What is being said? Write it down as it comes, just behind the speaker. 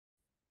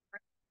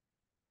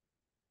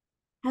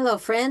Hello,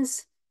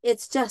 friends.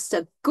 It's just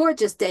a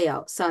gorgeous day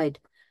outside.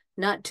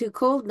 Not too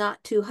cold,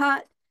 not too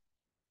hot,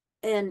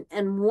 and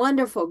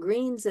wonderful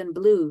greens and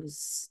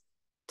blues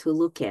to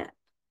look at,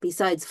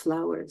 besides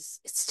flowers.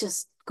 It's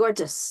just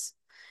gorgeous.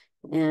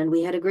 And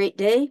we had a great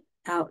day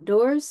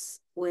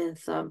outdoors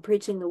with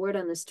preaching the word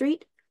on the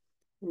street.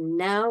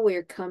 Now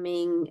we're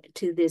coming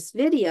to this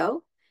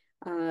video.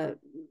 Uh,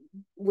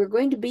 we're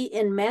going to be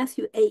in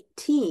Matthew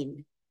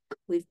 18.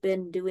 We've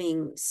been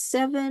doing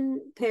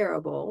 7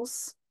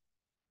 parables,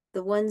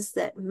 the ones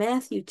that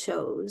Matthew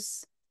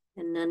chose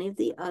and none of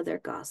the other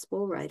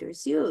gospel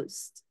writers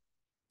used.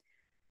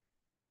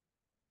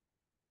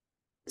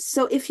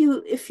 So if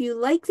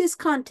you like this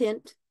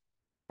content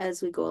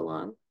as we go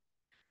along,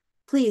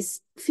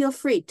 please feel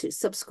free to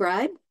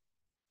subscribe,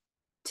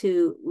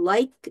 to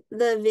like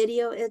the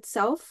video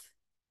itself,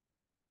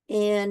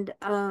 and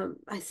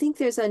I think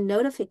there's a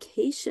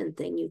notification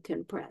thing you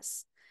can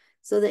press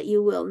so that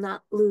you will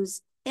not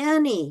lose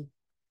any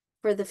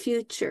for the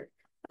future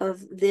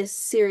of this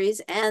series.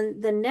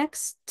 And the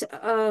next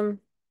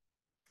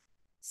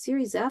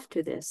series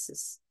after this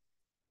is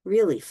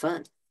really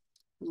fun.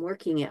 I'm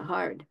working it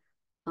hard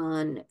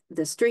on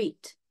the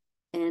street,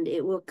 and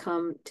it will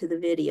come to the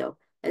video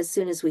as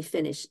soon as we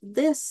finish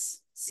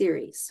this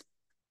series.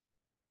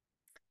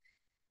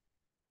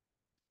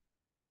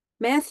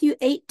 Matthew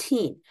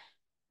 18.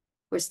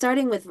 We're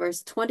starting with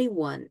verse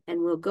 21,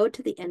 and we'll go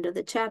to the end of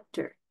the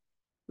chapter.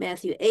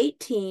 Matthew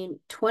 18,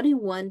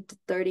 21 to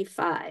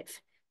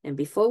 35. And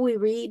before we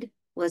read,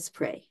 let's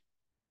pray.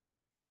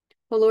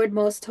 O Lord,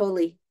 most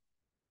holy,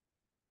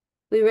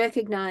 we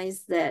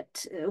recognize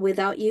that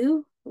without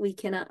you, we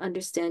cannot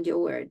understand your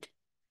word.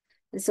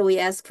 And so we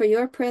ask for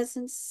your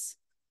presence,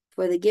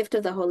 for the gift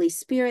of the Holy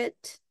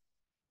Spirit,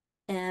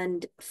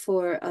 and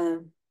for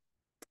a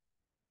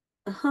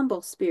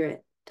humble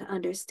spirit to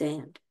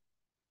understand.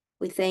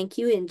 We thank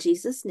you in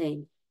Jesus'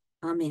 name.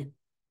 Amen.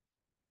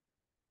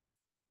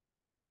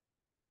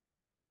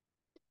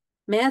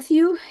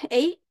 Matthew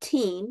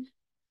 18,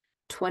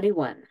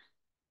 21.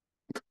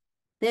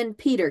 Then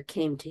Peter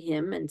came to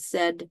him and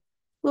said,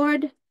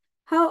 Lord,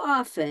 how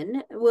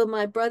often will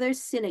my brother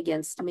sin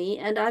against me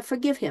and I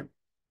forgive him?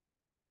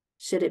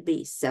 Should it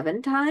be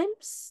 7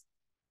 times?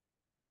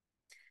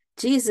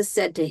 Jesus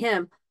said to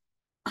him,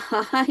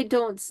 I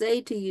don't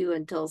say to you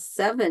until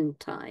 7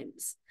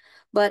 times,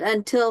 but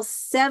until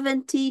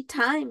 70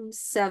 times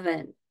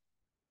 7.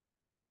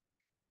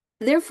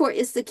 Therefore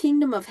is the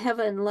kingdom of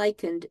heaven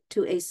likened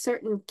to a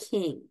certain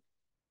king,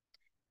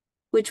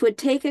 which would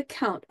take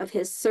account of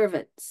his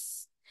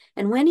servants.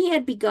 And when he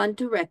had begun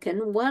to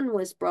reckon, one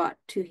was brought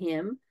to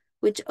him,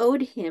 which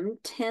owed him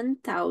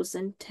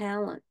 10,000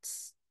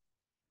 talents.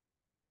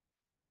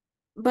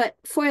 But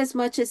for as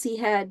much as he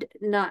had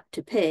not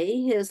to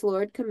pay, his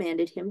Lord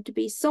commanded him to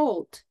be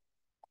sold,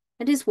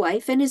 and his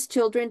wife and his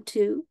children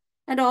too,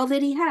 and all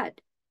that he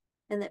had,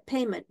 and that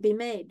payment be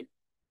made.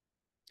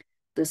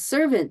 The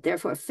servant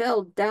therefore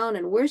fell down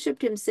and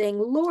worshipped him, saying,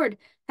 Lord,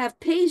 have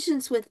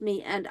patience with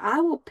me, and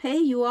I will pay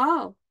you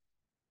all.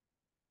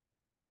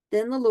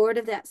 Then the Lord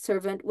of that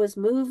servant was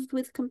moved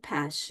with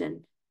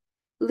compassion,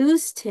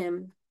 loosed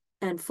him,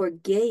 and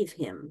forgave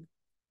him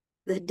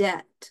the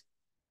debt.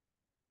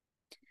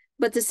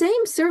 But the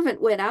same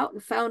servant went out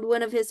and found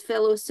one of his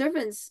fellow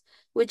servants,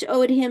 which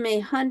owed him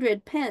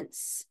 100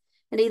 pence.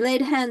 And he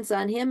laid hands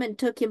on him and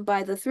took him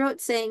by the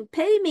throat, saying,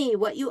 Pay me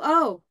what you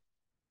owe.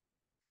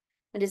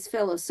 And his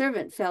fellow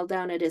servant fell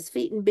down at his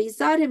feet and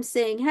besought him,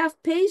 saying,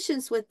 Have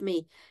patience with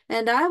me,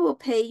 and I will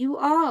pay you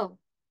all.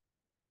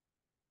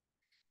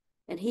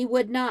 And he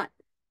would not,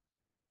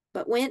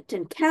 but went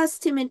and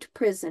cast him into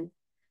prison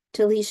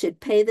till he should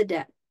pay the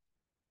debt.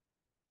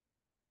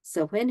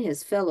 So when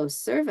his fellow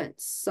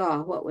servants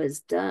saw what was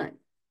done,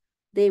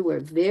 they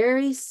were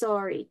very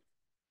sorry,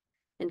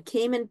 and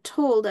came and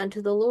told unto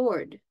the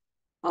Lord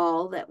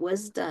all that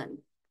was done.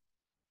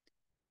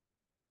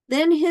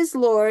 Then his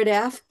Lord,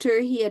 after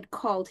he had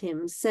called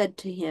him, said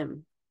to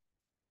him,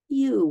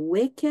 You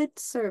wicked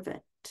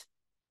servant,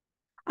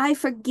 I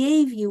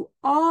forgave you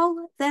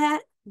all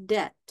that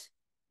debt,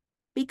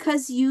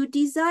 because you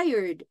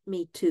desired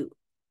me to.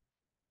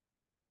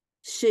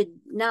 Should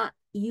not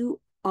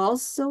you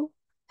also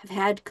have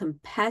had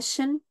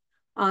compassion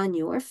on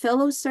your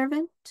fellow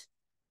servant,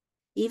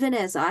 even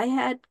as I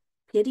had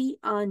pity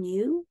on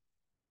you?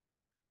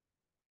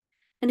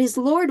 And his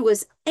Lord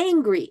was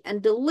angry and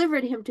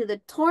delivered him to the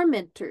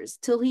tormentors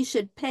till he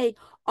should pay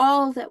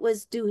all that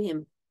was due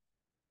him.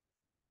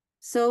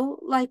 So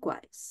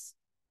likewise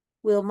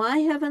will my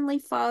heavenly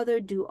Father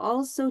do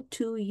also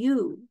to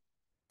you,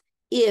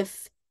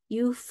 if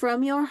you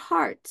from your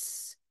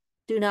hearts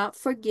do not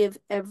forgive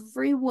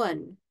every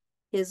one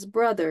his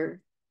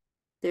brother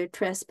their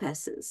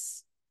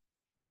trespasses.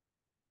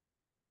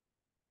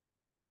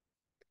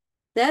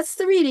 That's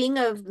the reading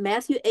of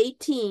Matthew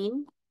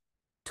 18,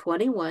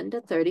 21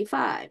 to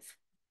 35.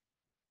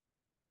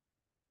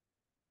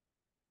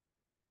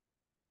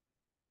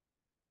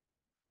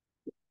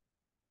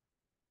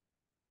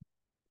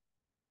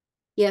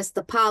 Yes,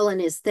 the pollen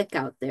is thick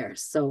out there,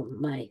 so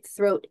my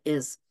throat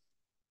is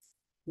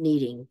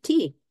needing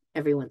tea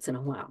every once in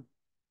a while.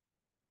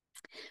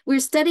 We're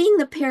studying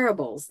the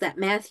parables that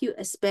Matthew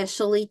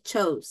especially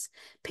chose,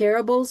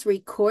 parables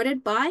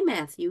recorded by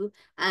Matthew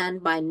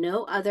and by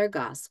no other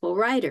gospel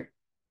writer.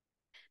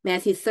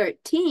 Matthew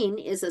 13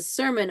 is a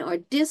sermon or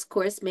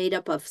discourse made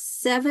up of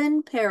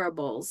 7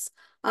 parables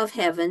of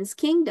heaven's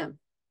kingdom.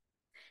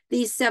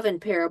 These 7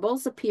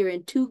 parables appear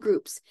in 2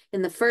 groups.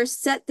 In the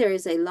first set, there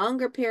is a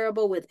longer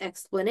parable with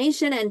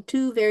explanation and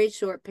 2 very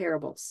short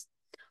parables,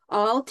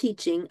 all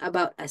teaching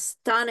about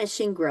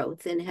astonishing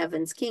growth in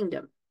heaven's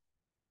kingdom.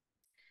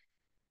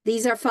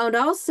 These are found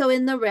also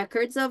in the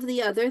records of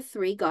the other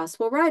 3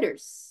 gospel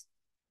writers.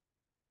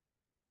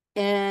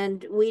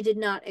 And we did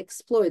not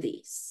explore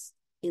these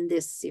in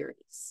this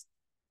series.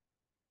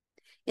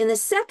 In the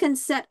second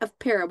set of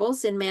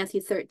parables in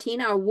Matthew 13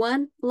 are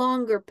 1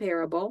 longer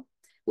parable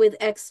with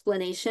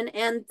explanation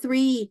and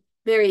 3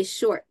 very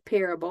short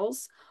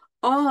parables,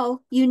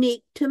 all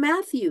unique to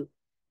Matthew,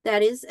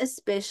 that is,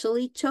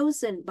 especially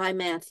chosen by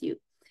Matthew.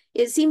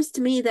 It seems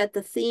to me that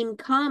the theme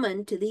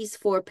common to these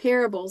 4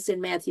 parables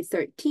in Matthew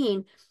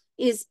 13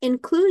 is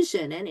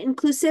inclusion and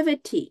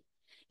inclusivity.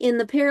 In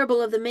the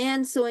parable of the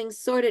man sowing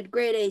sorted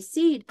grade A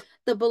seed,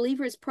 the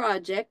believer's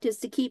project is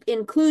to keep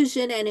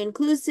inclusion and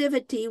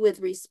inclusivity with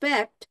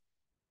respect.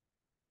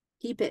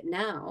 Keep it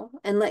now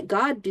and let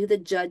God do the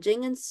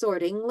judging and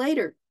sorting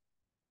later.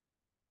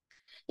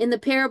 In the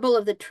parable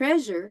of the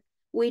treasure,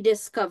 we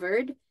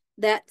discovered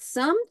that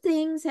some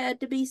things had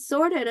to be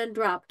sorted and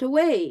dropped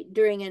away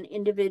during an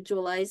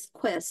individualized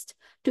quest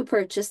to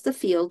purchase the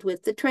field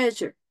with the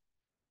treasure.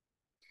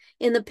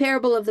 In the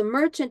parable of the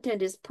merchant and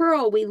his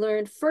pearl, we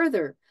learned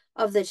further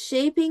of the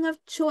shaping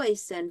of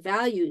choice and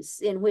values,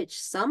 in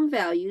which some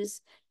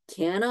values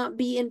cannot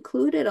be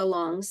included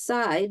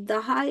alongside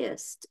the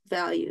highest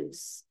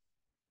values.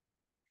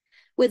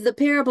 With the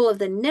parable of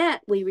the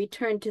net, we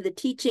return to the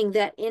teaching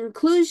that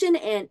inclusion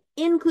and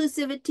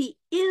inclusivity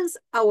is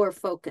our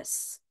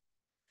focus,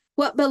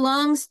 what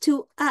belongs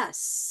to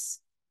us.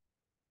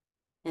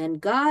 And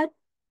God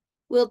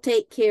will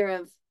take care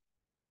of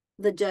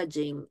the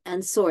judging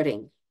and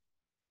sorting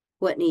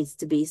what needs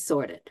to be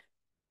sorted.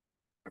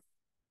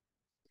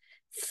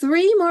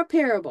 3 more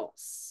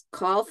parables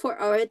call for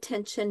our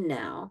attention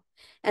now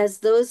as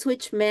those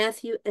which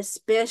Matthew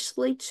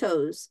especially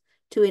chose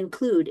to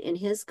include in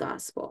his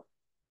gospel.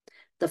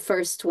 The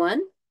first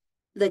one,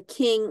 the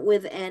king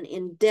with an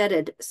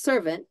indebted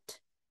servant,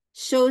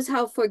 shows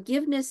how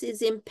forgiveness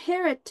is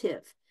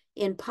imperative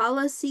in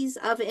policies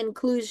of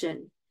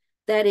inclusion.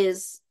 That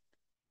is,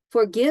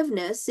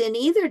 forgiveness in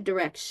either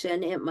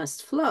direction it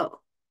must flow,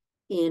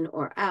 in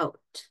or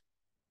out.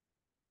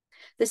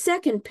 The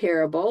second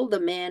parable, the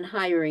man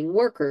hiring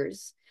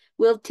workers,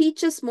 will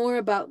teach us more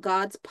about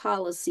God's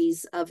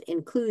policies of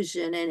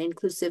inclusion and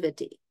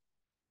inclusivity.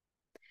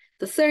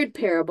 The third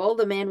parable,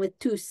 the man with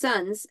 2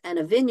 sons and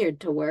a vineyard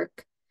to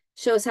work,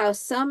 shows how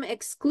some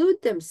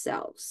exclude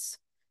themselves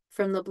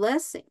from the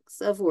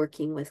blessings of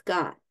working with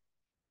God.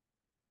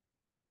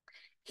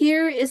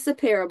 Here is the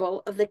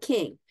parable of the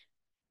king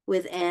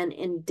with an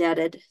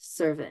indebted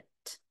servant.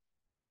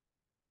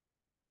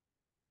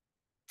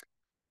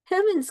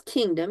 Heaven's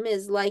kingdom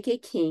is like a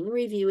king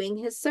reviewing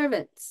his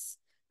servants.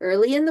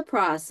 Early in the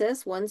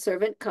process, one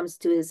servant comes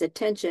to his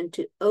attention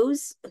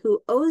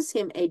who owes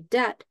him a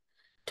debt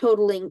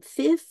totaling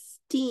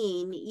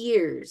 15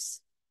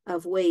 years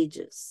of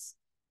wages.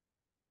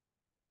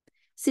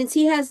 Since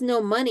he has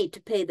no money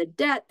to pay the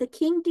debt, the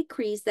king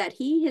decrees that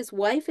he, his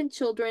wife and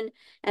children,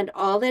 and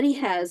all that he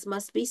has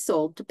must be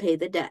sold to pay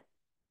the debt.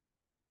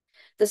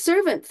 The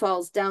servant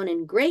falls down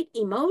in great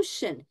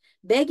emotion,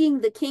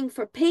 begging the king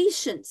for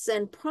patience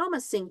and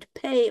promising to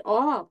pay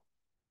all.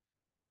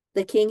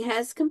 The king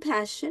has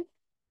compassion,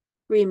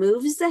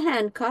 removes the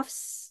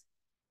handcuffs,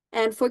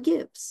 and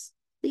forgives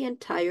the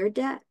entire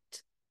debt.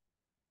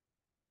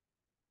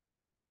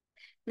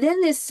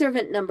 Then this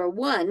servant number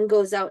 1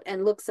 goes out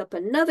and looks up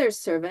another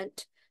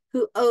servant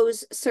who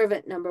owes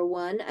servant number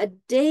 1 a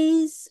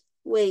day's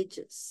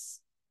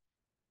wages.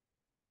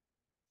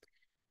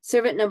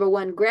 Servant number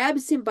 1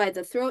 grabs him by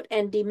the throat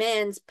and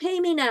demands, "Pay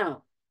me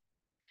now."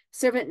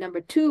 Servant number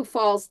 2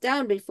 falls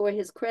down before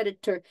his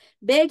creditor,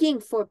 begging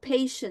for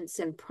patience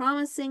and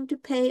promising to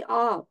pay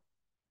all.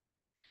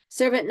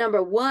 Servant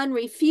number 1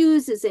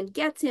 refuses and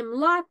gets him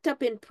locked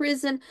up in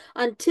prison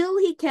until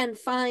he can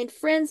find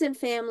friends and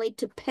family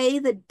to pay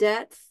the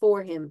debt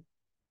for him.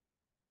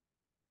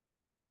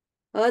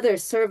 Other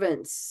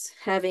servants,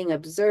 having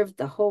observed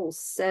the whole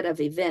set of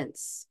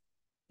events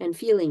and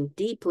feeling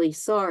deeply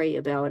sorry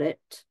about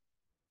it,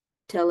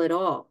 tell it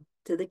all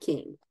to the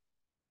king.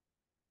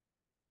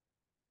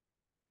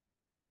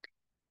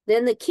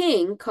 Then the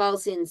king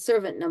calls in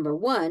servant number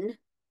 1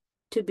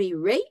 to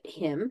berate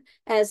him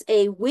as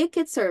a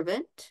wicked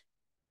servant,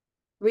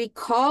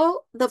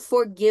 recall the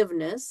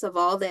forgiveness of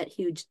all that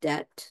huge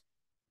debt,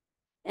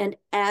 and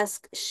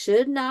ask,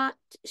 should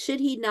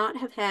he not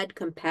have had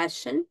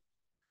compassion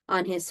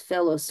on his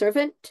fellow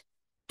servant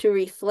to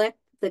reflect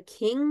the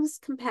king's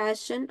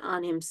compassion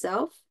on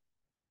himself?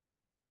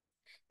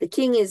 The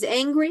king is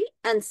angry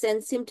and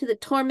sends him to the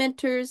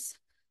tormentors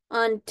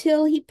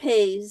until he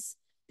pays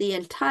the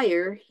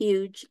entire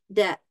huge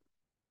debt.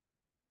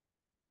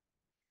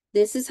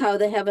 This is how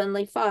the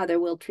Heavenly Father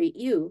will treat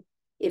you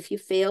if you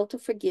fail to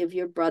forgive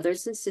your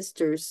brothers and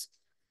sisters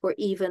for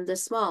even the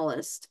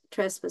smallest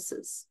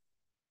trespasses.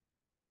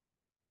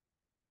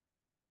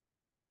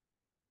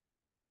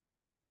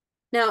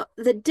 Now,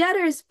 the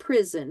debtor's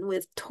prison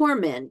with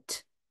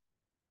torment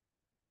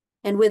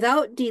and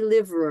without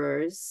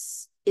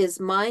deliverers is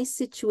my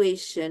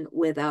situation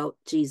without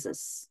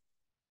Jesus.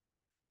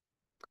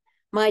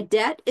 My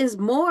debt is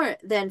more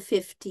than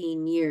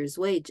 15 years'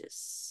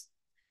 wages,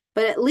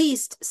 but at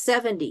least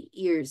 70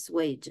 years'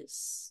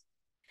 wages.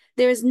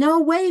 There's no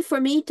way for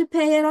me to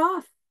pay it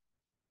off.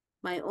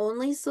 My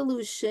only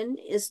solution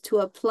is to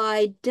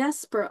apply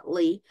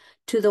desperately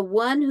to the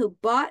one who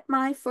bought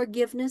my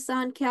forgiveness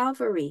on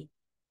Calvary.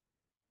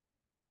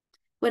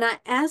 When I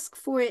ask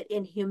for it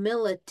in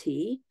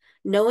humility,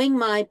 knowing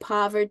my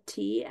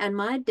poverty and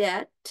my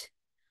debt,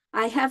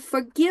 I have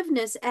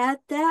forgiveness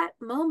at that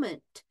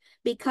moment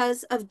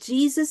because of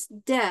Jesus'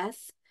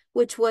 death,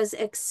 which was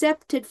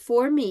accepted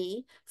for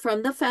me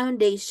from the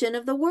foundation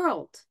of the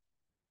world.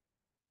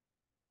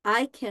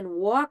 I can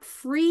walk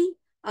free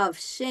of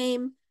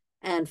shame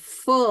and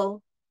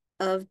full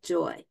of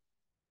joy.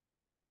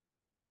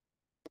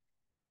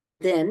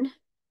 Then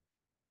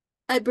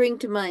I bring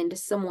to mind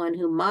someone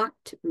who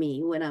mocked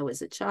me when I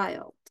was a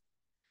child,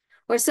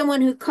 or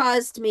someone who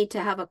caused me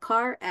to have a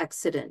car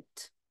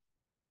accident,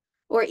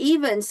 or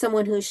even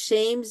someone who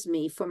shames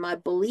me for my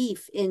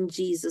belief in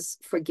Jesus'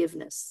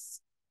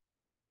 forgiveness.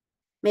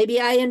 Maybe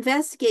I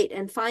investigate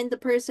and find the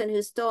person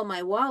who stole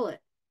my wallet.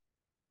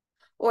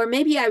 Or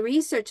maybe I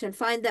research and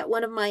find that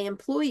one of my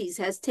employees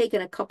has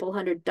taken a couple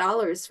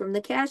 $100 from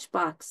the cash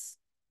box.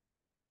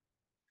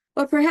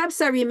 Or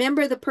perhaps I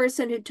remember the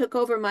person who took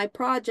over my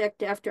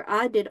project after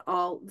I did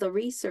all the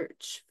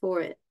research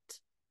for it.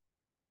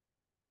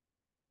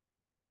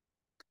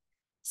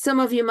 Some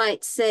of you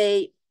might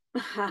say,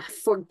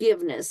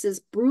 forgiveness is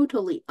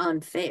brutally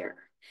unfair.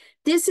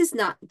 This is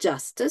not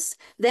justice.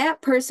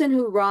 That person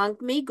who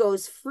wronged me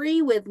goes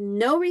free with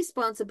no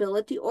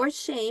responsibility or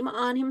shame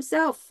on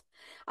himself.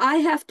 I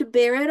have to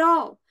bear it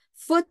all,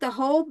 foot the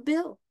whole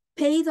bill,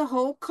 pay the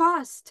whole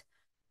cost.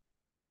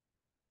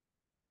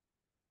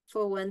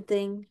 For one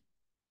thing,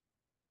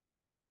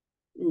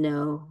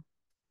 no,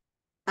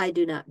 I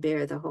do not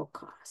bear the whole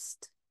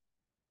cost.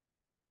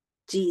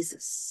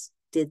 Jesus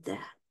did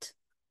that.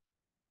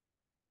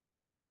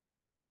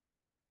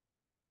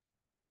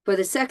 For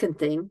the second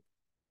thing,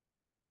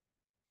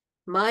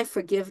 my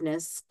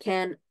forgiveness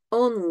can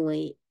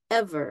only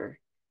ever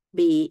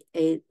be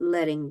a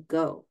letting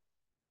go,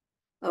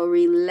 a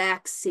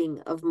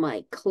relaxing of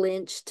my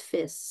clenched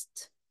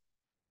fist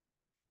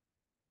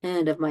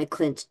and of my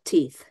clenched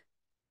teeth,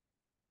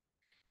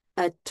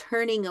 a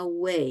turning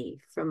away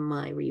from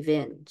my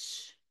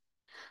revenge.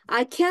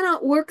 I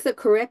cannot work the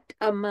correct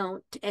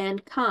amount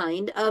and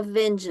kind of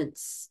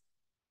vengeance.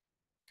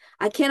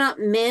 I cannot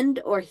mend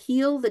or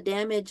heal the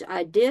damage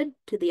I did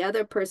to the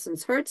other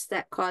person's hurts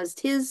that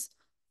caused his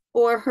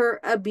or her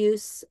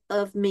abuse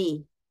of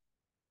me.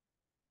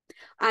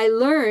 I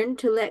learn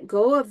to let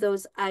go of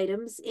those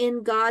items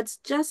in God's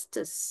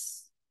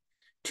justice.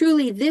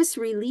 Truly, this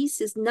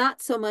release is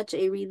not so much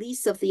a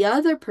release of the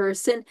other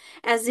person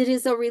as it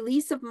is a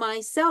release of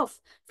myself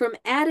from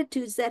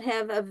attitudes that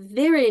have a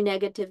very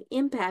negative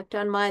impact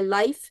on my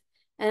life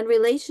and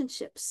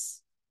relationships.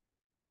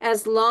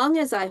 As long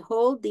as I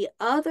hold the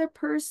other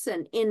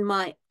person in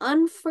my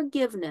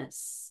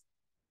unforgiveness,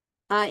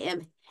 I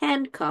am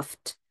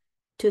handcuffed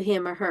to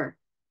him or her.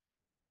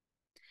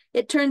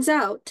 It turns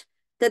out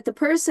that the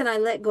person I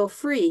let go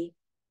free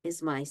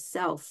is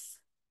myself.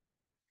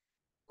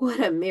 What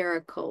a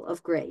miracle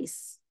of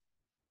grace.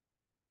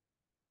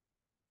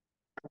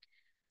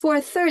 For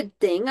a third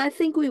thing, I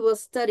think we will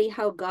study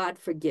how God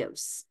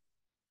forgives.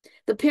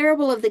 The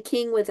parable of the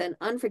king with an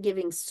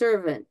unforgiving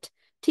servant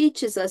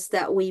teaches us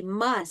that we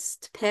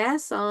must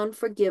pass on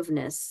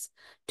forgiveness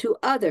to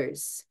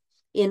others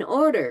in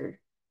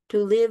order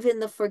to live in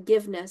the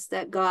forgiveness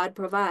that God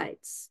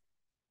provides.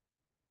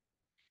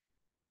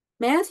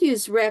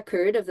 Matthew's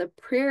record of the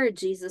prayer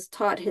Jesus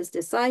taught his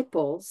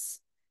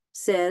disciples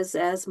says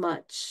as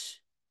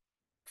much.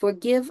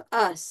 Forgive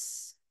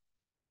us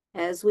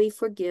as we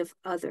forgive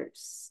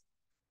others.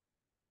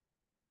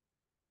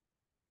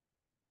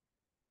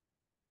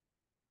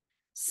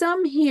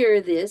 Some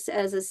hear this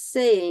as a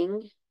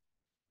saying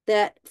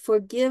that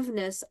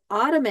forgiveness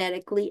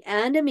automatically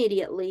and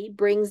immediately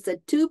brings the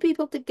two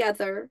people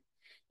together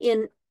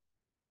in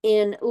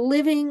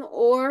living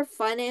or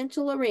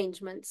financial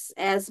arrangements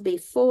as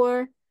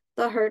before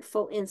the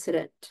hurtful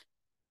incident.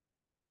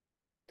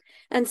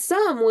 And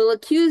some will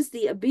accuse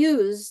the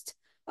abused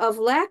of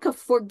lack of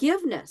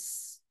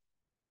forgiveness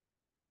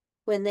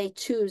when they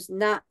choose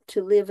not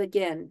to live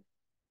again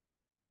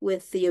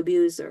with the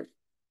abuser.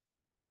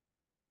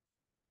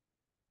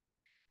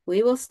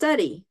 We will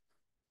study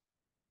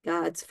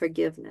God's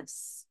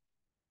forgiveness.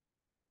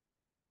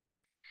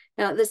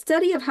 Now, the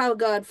study of how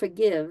God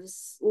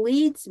forgives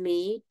leads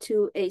me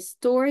to a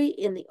story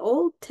in the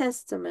Old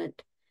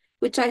Testament,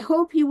 which I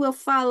hope you will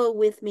follow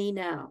with me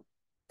now.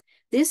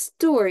 This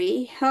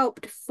story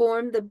helped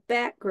form the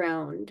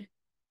background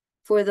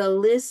for the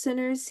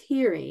listener's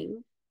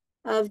hearing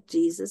of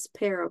Jesus'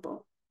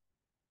 parable.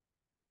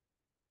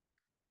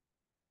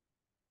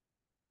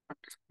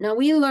 Now,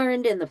 we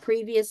learned in the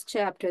previous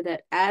chapter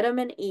that Adam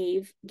and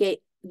Eve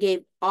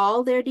gave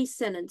all their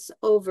descendants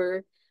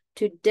over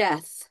to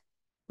death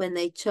when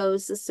they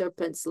chose the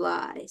serpent's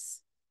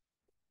lies.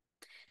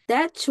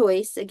 That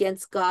choice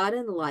against God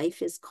and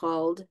life is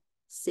called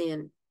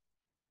sin,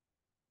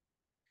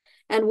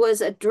 and was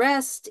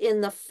addressed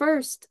in the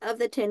first of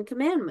the 10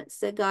 commandments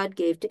that God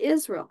gave to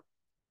Israel,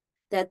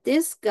 that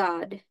this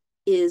God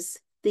is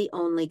the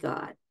only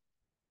God.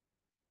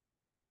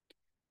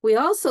 We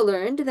also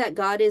learned that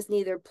God is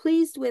neither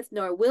pleased with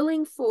nor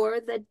willing for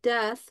the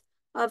death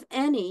of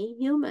any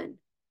human.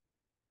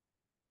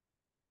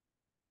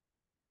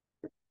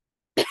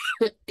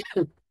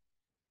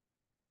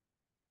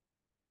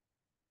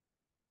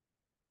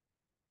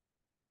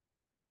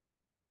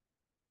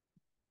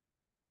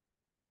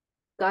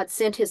 God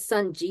sent his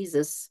son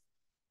Jesus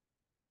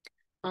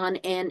on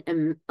an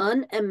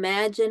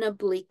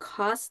unimaginably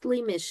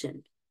costly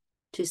mission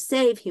to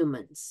save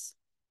humans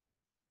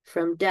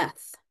from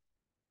death.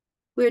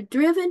 We're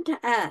driven to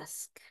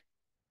ask,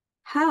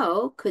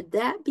 how could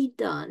that be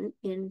done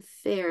in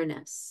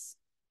fairness?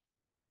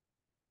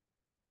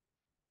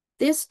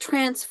 This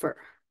transfer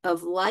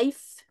of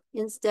life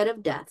instead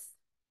of death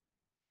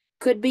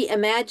could be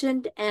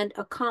imagined and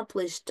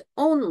accomplished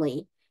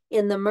only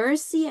in the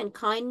mercy and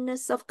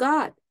kindness of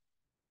God,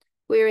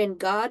 wherein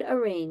God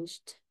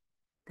arranged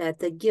that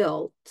the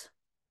guilt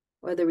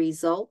or the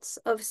results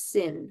of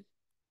sin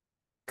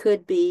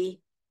could be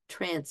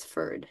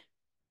transferred.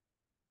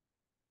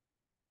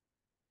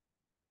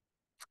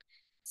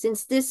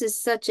 Since this is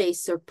such a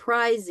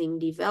surprising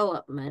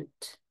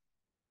development,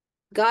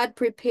 God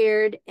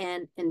prepared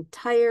an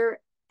entire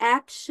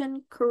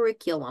action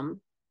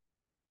curriculum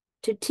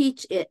to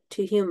teach it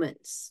to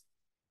humans.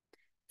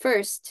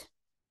 First,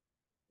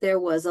 there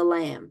was a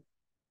lamb.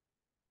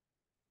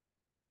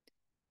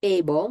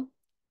 Abel,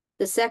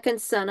 the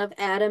second son of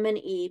Adam and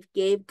Eve,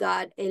 gave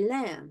God a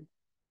lamb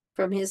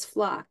from his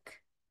flock,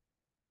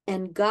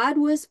 and God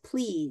was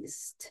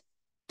pleased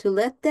to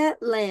let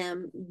that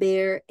lamb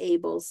bear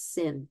Abel's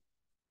sin.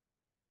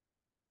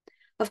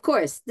 Of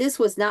course, this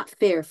was not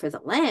fair for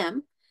the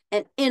lamb,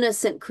 an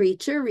innocent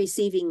creature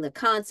receiving the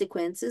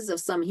consequences of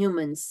some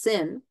human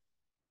sin.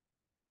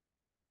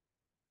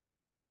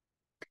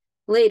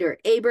 Later,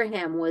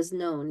 Abraham was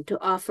known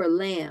to offer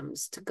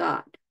lambs to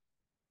God.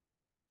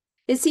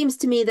 It seems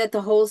to me that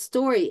the whole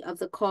story of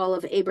the call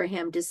of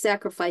Abraham to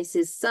sacrifice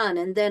his son,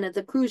 and then at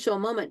the crucial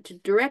moment to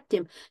direct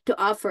him to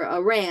offer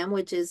a ram,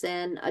 which is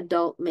an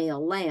adult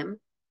male lamb,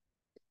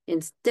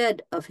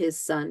 instead of his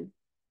son.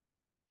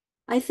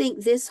 I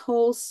think this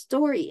whole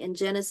story in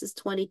Genesis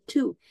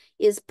 22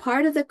 is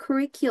part of the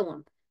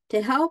curriculum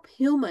to help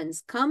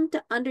humans come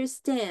to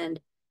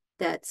understand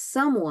that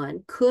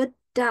someone could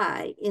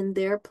die in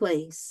their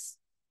place.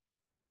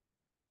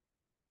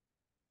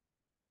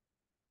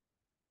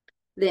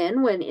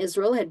 Then, when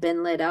Israel had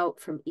been led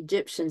out from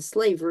Egyptian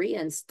slavery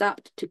and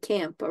stopped to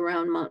camp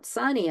around Mount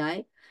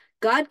Sinai,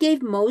 God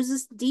gave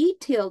Moses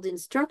detailed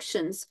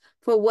instructions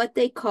for what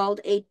they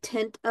called a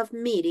tent of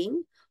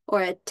meeting,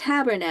 or a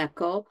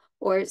tabernacle,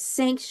 or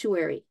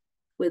sanctuary,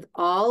 with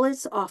all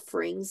its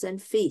offerings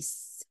and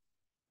feasts.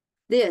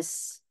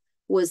 This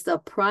was the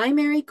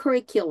primary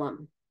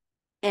curriculum,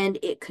 and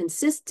it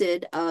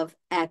consisted of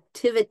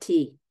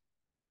activity,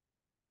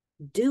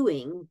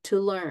 doing to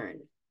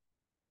learn.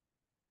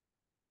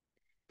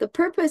 The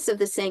purpose of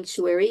the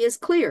sanctuary is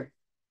clear: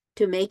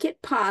 to make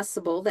it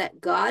possible that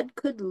God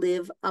could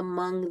live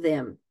among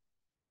them.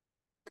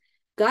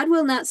 God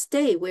will not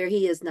stay where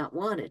he is not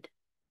wanted,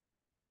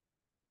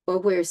 or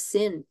where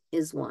sin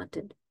is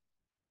wanted.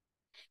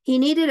 He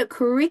needed a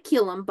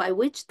curriculum by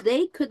which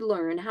they could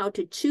learn how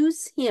to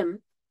choose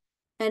him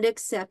and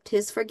accept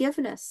his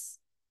forgiveness.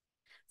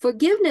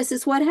 Forgiveness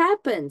is what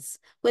happens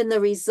when the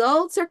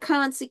results or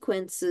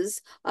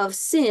consequences of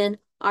sin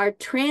are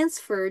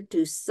transferred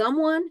to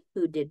someone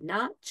who did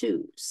not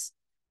choose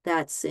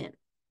that sin.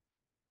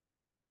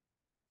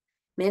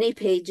 Many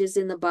pages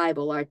in the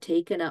Bible are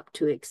taken up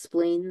to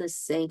explain the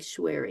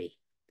sanctuary,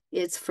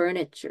 its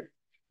furniture,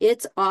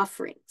 its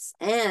offerings,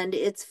 and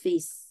its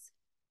feasts.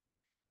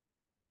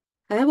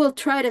 I will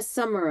try to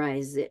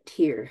summarize it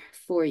here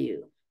for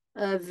you.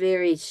 A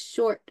very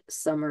short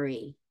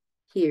summary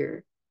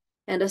here,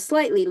 and a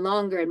slightly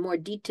longer and more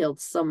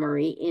detailed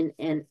summary in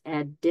an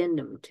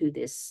addendum to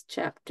this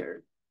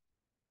chapter.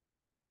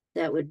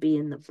 That would be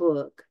in the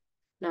book,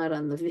 not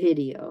on the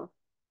video.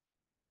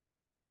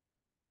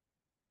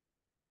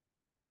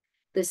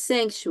 The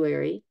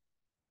sanctuary,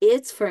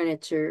 its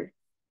furniture,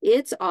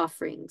 its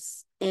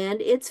offerings,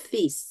 and its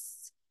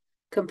feasts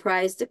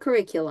comprised a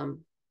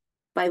curriculum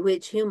by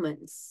which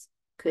humans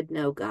could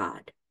know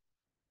God.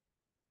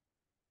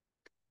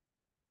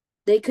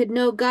 They could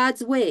know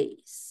God's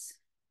ways.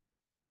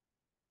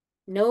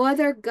 No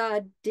other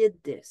God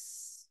did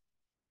this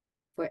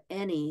for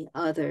any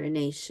other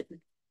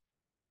nation.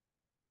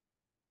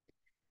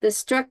 The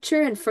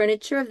structure and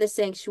furniture of the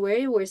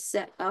sanctuary were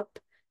set up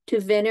to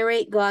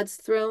venerate God's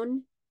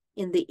throne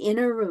in the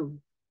inner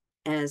room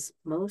as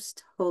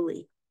most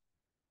holy.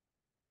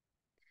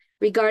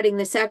 Regarding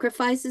the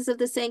sacrifices of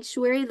the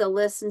sanctuary, the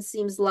lesson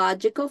seems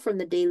logical from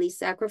the daily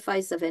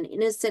sacrifice of an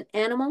innocent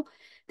animal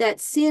that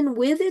sin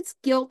with its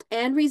guilt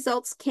and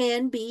results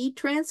can be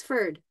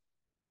transferred.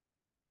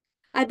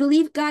 I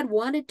believe God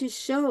wanted to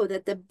show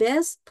that the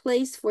best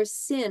place for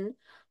sin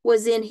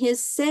was in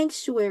his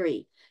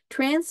sanctuary,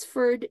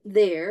 transferred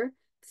there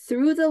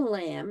through the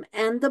lamb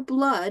and the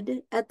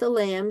blood at the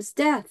lamb's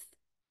death.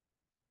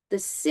 The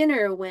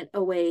sinner went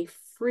away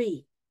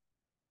free,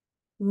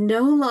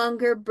 no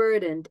longer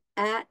burdened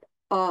at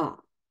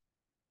all.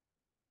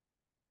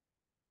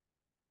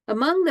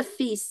 Among the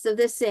feasts of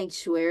the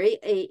sanctuary,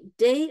 a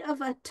Day of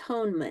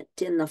Atonement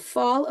in the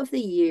fall of the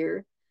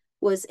year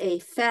was a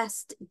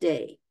fast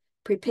day,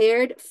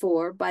 prepared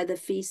for by the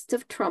Feast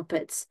of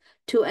Trumpets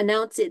to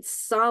announce its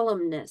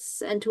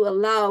solemnness and to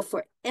allow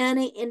for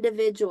any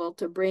individual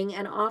to bring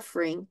an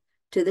offering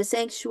to the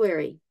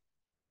sanctuary.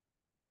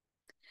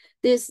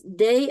 This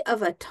Day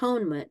of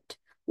Atonement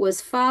was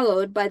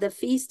followed by the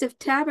Feast of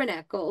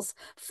Tabernacles,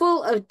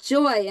 full of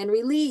joy and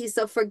release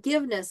of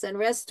forgiveness and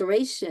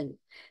restoration.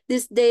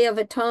 This Day of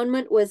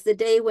Atonement was the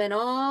day when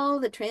all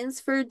the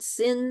transferred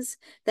sins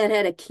that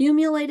had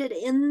accumulated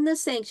in the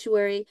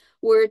sanctuary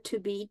were to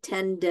be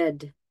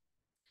tended.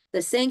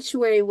 The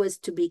sanctuary was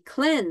to be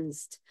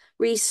cleansed,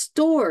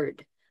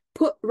 restored,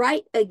 put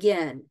right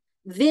again,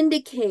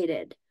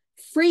 vindicated,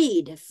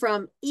 freed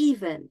from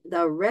even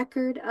the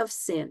record of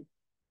sin.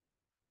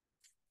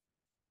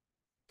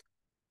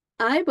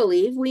 I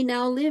believe we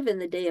now live in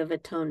the Day of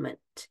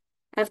Atonement,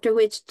 after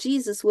which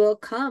Jesus will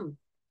come,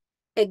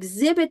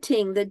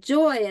 exhibiting the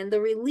joy and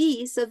the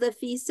release of the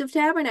Feast of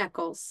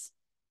Tabernacles.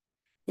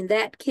 In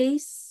that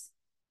case,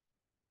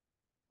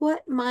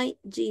 what might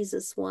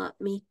Jesus want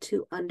me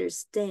to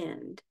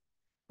understand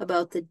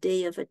about the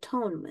Day of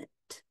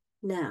Atonement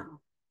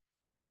now?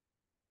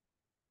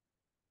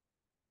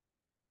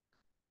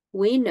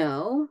 We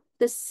know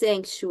the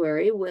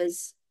sanctuary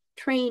was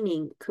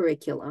training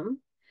curriculum,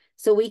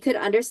 so we could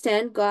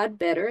understand God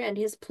better and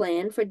his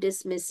plan for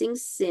dismissing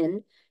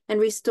sin and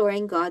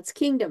restoring God's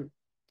kingdom.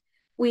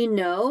 We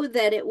know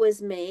that it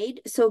was made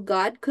so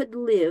God could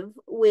live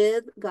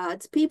with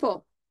God's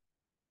people.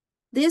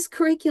 This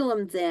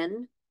curriculum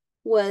then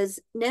was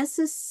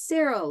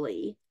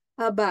necessarily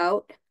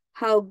about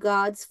how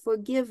God's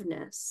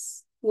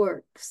forgiveness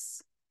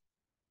works.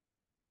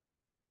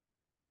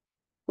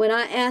 When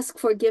I ask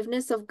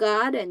forgiveness of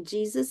God and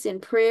Jesus in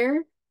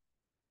prayer,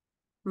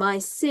 my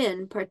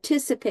sin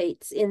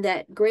participates in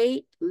that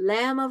great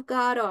Lamb of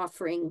God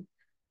offering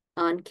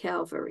on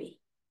Calvary.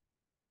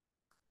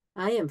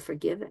 I am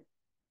forgiven.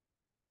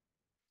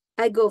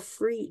 I go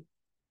free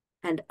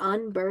and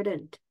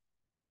unburdened.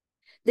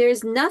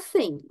 There's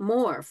nothing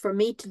more for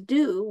me to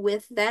do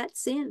with that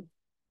sin.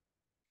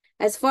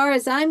 As far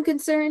as I'm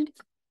concerned,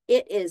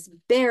 it is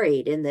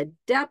buried in the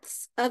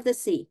depths of the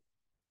sea.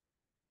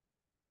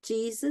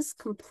 Jesus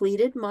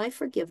completed my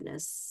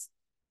forgiveness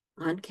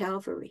on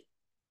Calvary.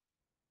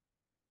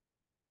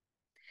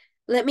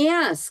 Let me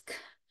ask,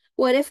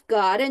 what if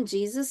God and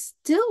Jesus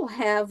still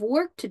have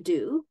work to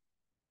do,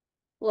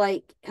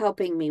 like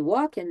helping me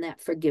walk in that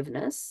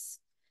forgiveness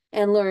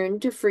and learn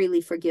to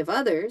freely forgive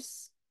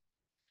others?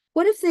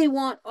 What if they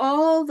want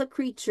all the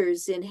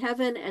creatures in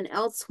heaven and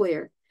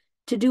elsewhere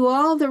to do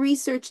all the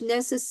research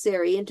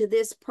necessary into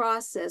this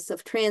process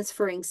of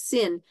transferring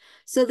sin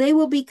so they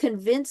will be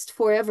convinced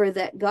forever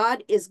that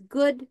God is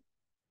good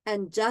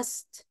and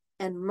just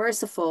and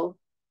merciful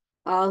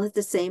all at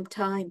the same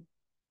time?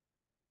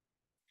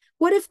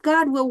 What if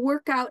God will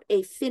work out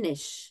a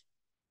finish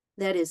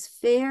that is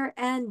fair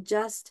and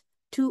just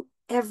to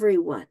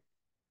everyone?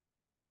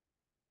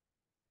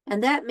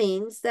 And that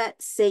means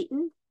that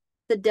Satan,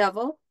 the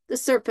devil, the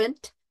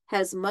serpent,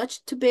 has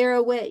much to bear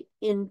away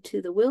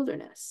into the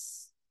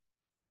wilderness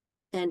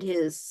and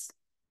his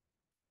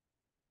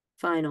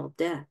final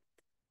death.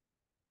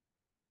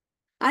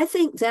 I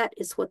think that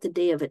is what the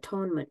Day of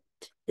Atonement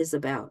is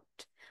about.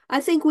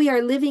 I think we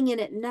are living in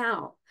it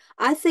now.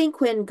 I think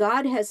when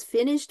God has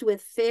finished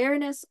with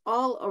fairness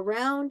all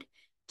around,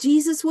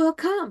 Jesus will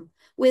come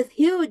with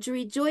huge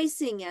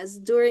rejoicing as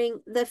during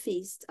the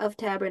Feast of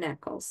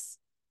Tabernacles.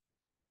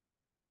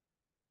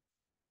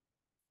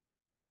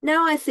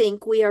 Now I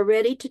think we are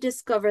ready to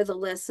discover the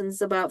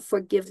lessons about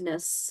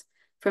forgiveness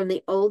from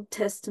the Old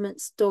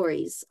Testament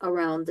stories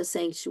around the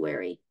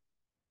sanctuary.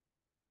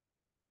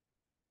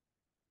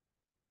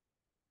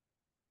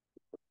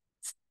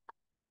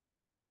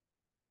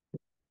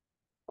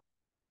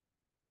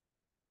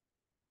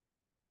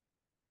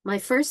 My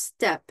first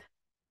step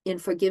in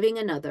forgiving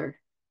another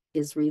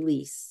is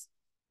release.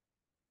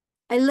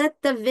 I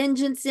let the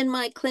vengeance in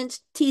my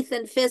clenched teeth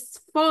and fists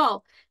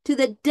fall to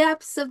the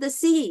depths of the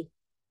sea.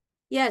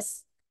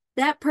 Yes,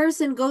 that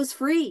person goes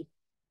free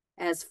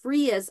as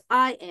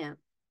I am,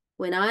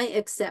 when I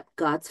accept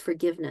God's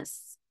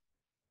forgiveness.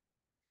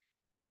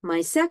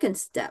 My second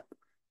step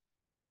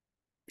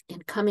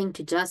in coming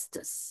to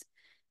justice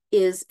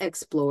is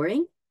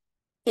exploring,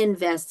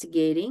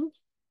 investigating,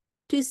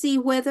 to see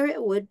whether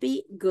it would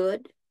be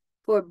good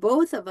for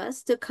both of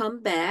us to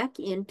come back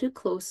into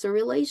closer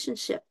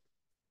relationship.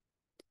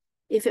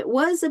 If it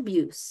was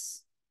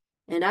abuse,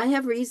 and I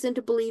have reason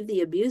to believe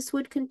the abuse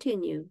would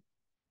continue,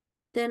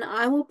 then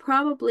I will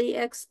probably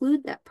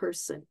exclude that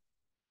person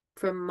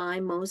from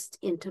my most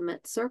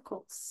intimate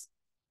circles.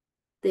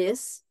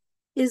 This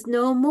is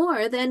no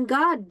more than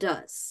God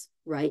does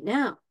right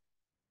now.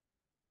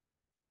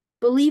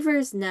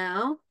 Believers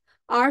now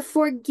are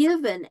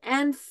forgiven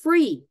and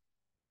free,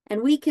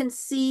 and we can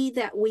see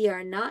that we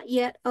are not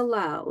yet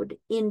allowed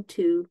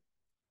into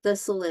the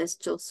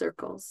celestial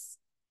circles.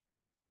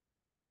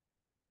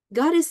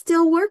 God is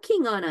still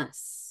working on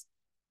us.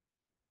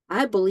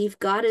 I believe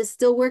God is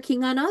still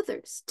working on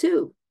others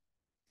too.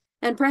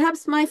 And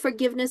perhaps my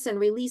forgiveness and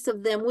release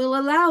of them will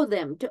allow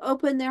them to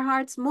open their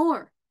hearts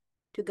more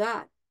to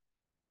God.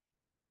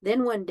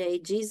 Then one day,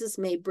 Jesus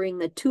may bring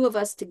the two of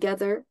us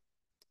together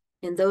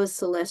in those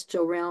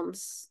celestial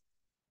realms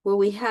where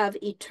we have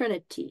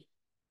eternity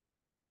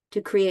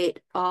to create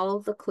all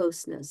the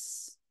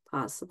closeness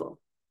possible.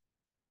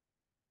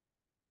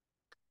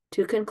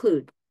 To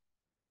conclude,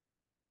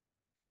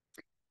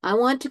 I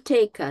want to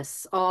take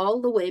us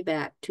all the way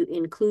back to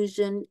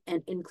inclusion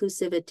and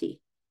inclusivity,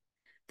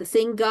 the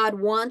thing God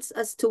wants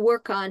us to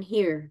work on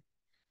here,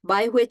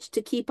 by which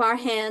to keep our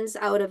hands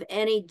out of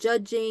any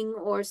judging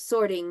or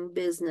sorting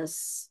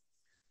business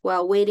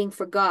while waiting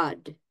for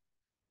God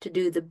to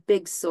do the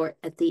big sort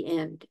at the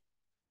end.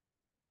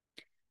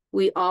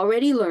 We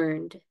already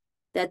learned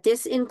that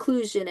this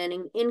inclusion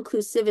and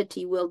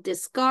inclusivity will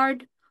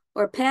discard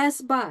or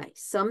pass by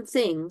some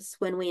things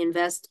when we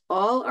invest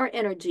all our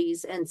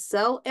energies and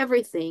sell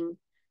everything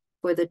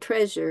for the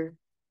treasure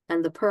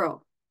and the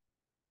pearl.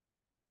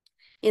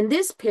 In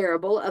the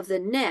parable of the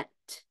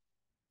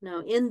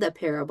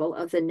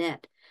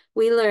net,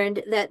 we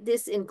learned that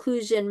this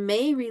inclusion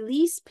may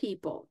release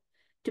people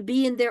to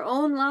be in their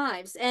own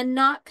lives and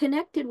not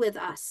connected with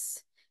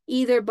us,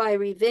 either by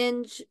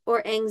revenge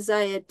or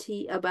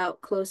anxiety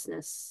about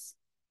closeness.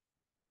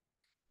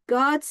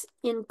 God's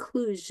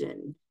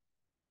inclusion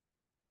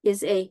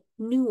is a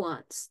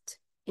nuanced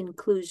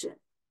inclusion,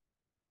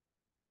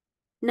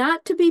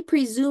 not to be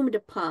presumed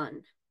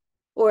upon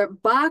or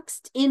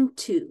boxed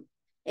into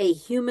a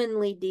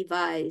humanly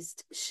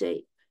devised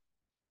shape.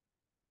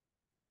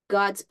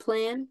 God's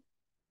plan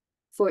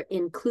for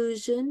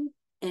inclusion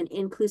and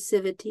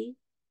inclusivity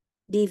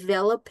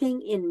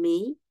developing in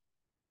me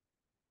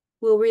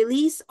will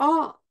release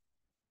all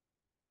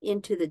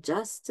into the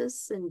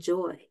justice and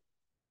joy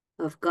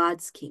of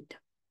God's kingdom.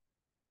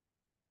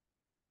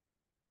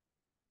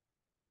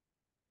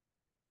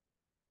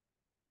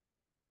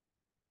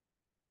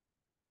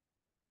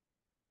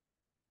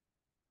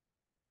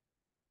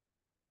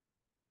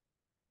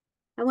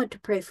 I want to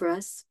pray for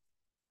us.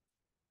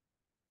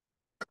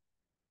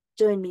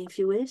 Join me if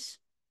you wish.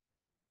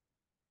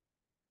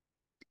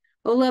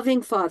 O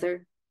loving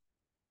Father,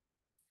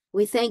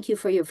 we thank you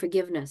for your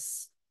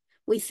forgiveness.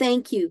 We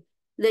thank you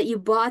that you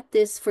bought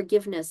this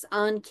forgiveness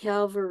on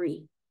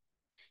Calvary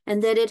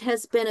and that it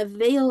has been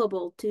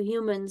available to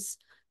humans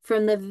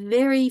from the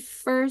very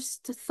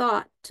first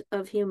thought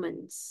of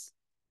humans.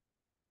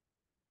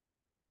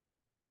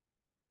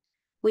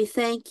 We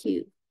thank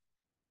you.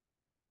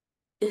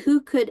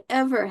 Who could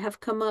ever have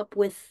come up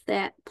with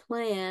that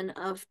plan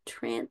of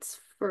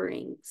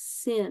transferring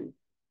sin?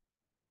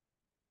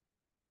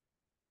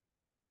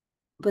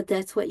 But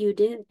that's what you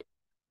did.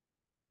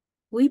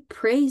 We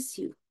praise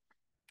you,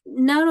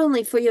 not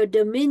only for your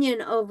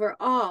dominion over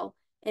all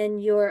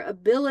and your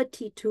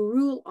ability to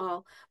rule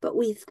all, but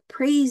we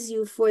praise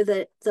you for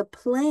the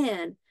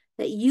plan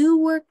that you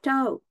worked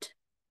out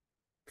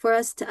for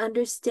us to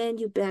understand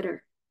you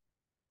better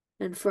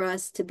and for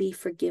us to be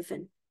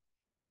forgiven.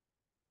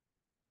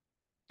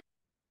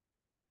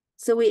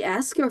 So we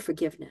ask your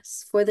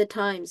forgiveness for the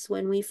times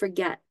when we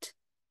forget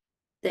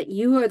that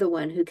you are the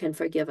one who can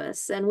forgive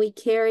us, and we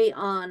carry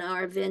on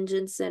our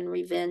vengeance and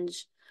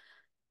revenge.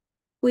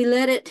 We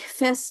let it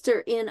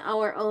fester in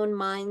our own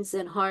minds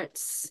and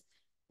hearts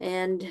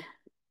and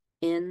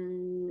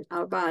in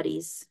our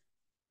bodies.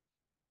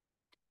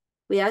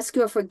 We ask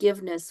your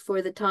forgiveness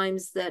for the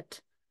times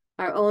that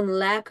our own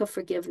lack of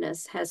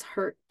forgiveness has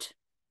hurt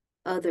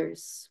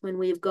others, when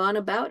we've gone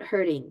about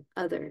hurting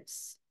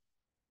others.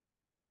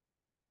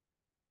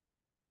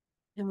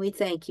 And we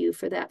thank you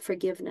for that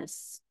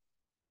forgiveness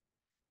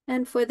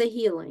and for the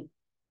healing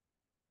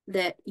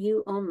that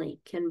you only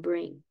can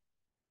bring.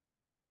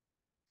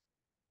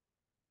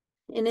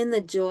 And in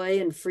the joy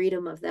and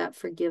freedom of that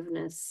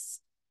forgiveness,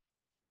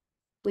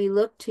 we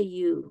look to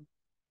you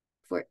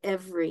for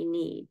every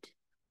need.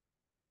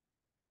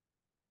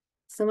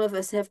 Some of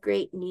us have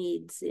great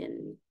needs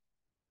in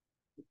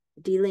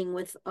dealing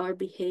with our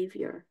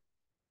behavior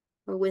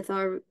or with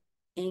our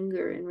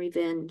anger and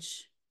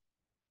revenge.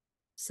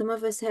 Some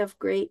of us have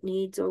great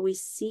needs, or we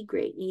see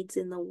great needs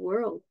in the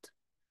world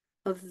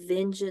of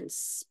vengeance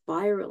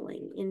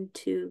spiraling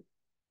into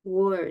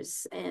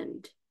wars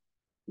and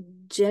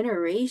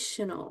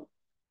generational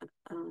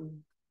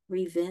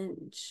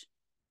revenge.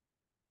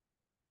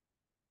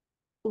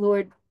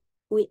 Lord,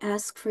 we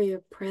ask for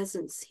your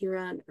presence here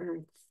on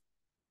earth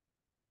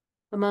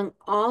among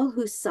all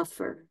who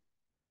suffer.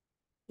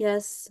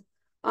 Yes,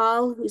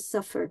 all who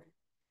suffer,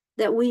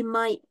 that we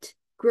might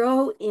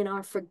grow in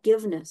our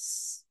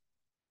forgiveness,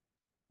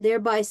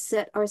 thereby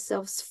set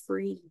ourselves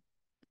free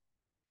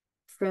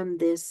from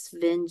this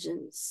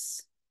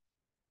vengeance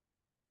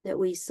that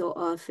we so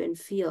often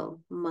feel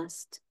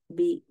must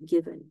be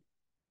given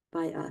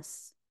by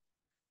us.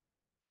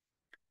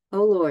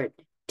 Oh Lord,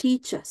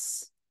 teach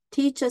us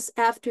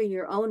after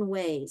your own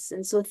ways.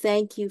 And so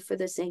thank you for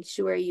the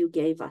sanctuary you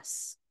gave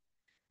us.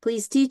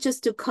 Please teach us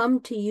to come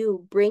to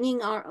you,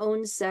 bringing our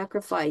own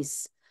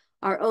sacrifice,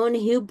 our own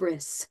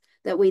hubris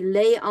that we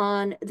lay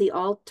on the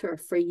altar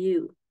for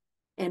you,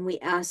 and we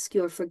ask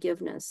your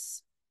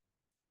forgiveness.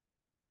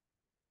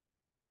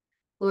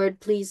 Lord,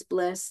 please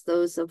bless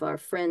those of our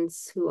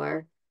friends who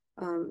are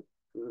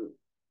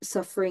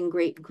suffering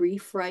great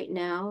grief right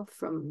now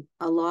from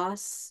a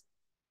loss,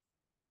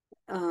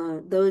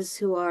 those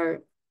who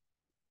are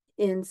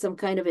in some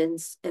kind of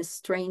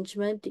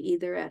estrangement,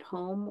 either at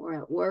home or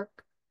at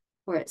work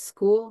or at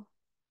school,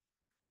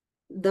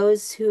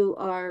 those who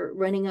are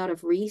running out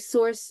of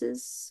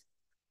resources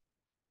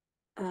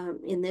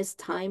in this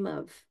time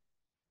of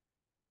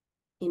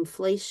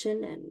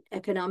inflation and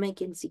economic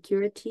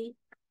insecurity.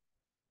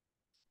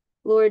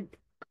 Lord,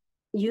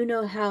 you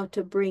know how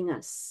to bring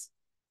us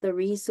the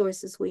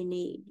resources we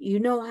need. You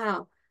know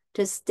how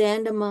to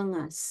stand among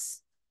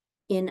us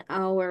in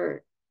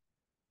our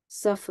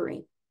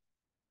suffering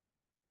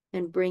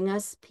and bring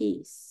us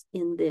peace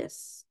in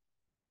this.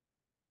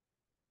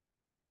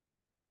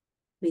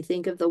 We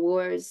think of the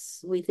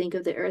wars, we think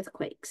of the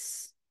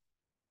earthquakes,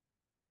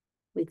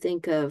 we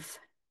think of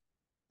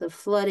the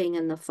flooding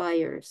and the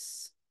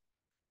fires,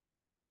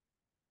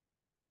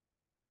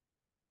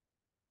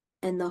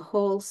 and the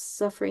whole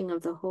suffering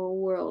of the whole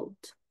world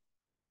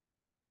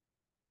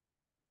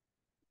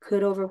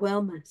could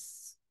overwhelm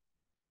us.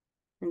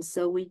 And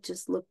so we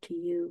just look to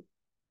you.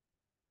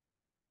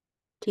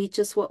 Teach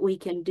us what we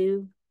can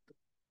do,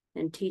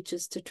 and teach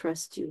us to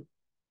trust you.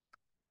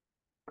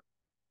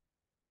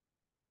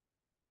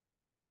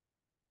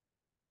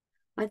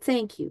 I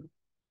thank you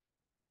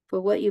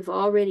for what you've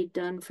already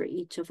done for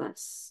each of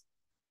us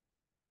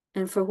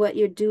and for what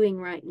you're doing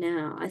right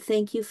now. I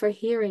thank you for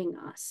hearing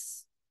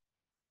us.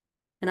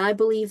 And I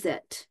believe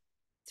that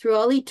through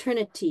all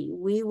eternity,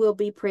 we will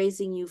be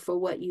praising you for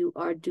what you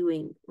are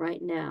doing right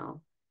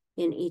now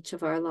in each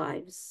of our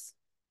lives.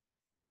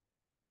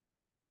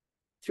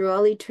 Through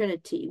all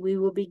eternity, we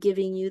will be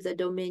giving you the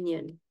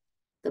dominion,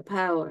 the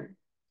power,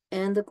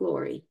 and the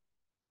glory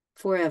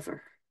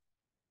forever.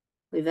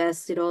 We've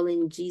asked it all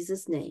in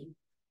Jesus' name.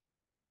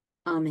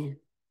 Amen.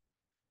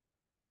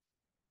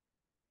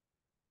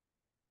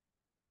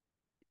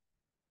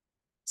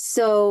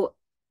 So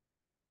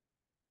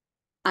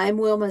I'm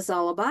Wilma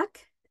Zalabak,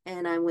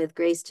 and I'm with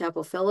Grace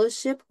Chapel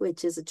Fellowship,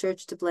 which is a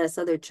church to bless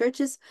other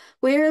churches,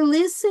 where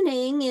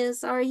listening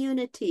is our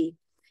unity.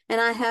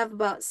 And I have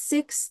about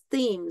 6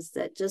 themes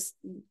that just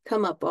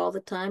come up all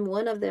the time.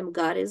 One of them,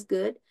 God is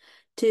good.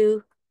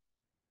 2,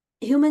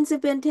 humans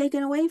have been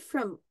taken away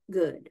from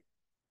good.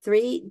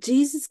 3,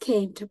 Jesus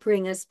came to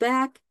bring us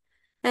back.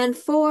 And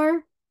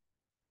 4,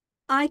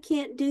 I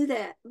can't do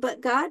that,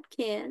 but God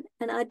can,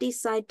 and I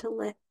decide to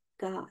let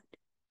God.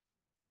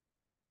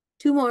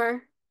 2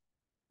 more.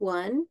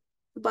 1,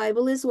 the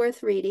Bible is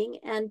worth reading,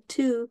 and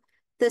 2,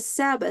 the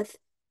Sabbath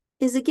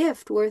is a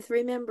gift worth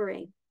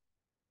remembering.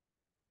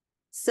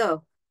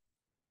 So,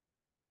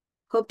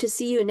 hope to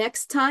see you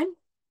next time.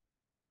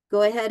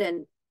 Go ahead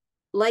and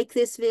like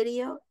this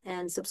video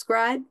and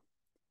subscribe.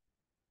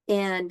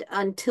 And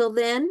until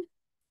then,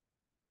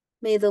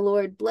 may the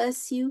Lord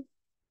bless you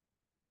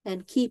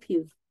and keep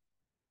you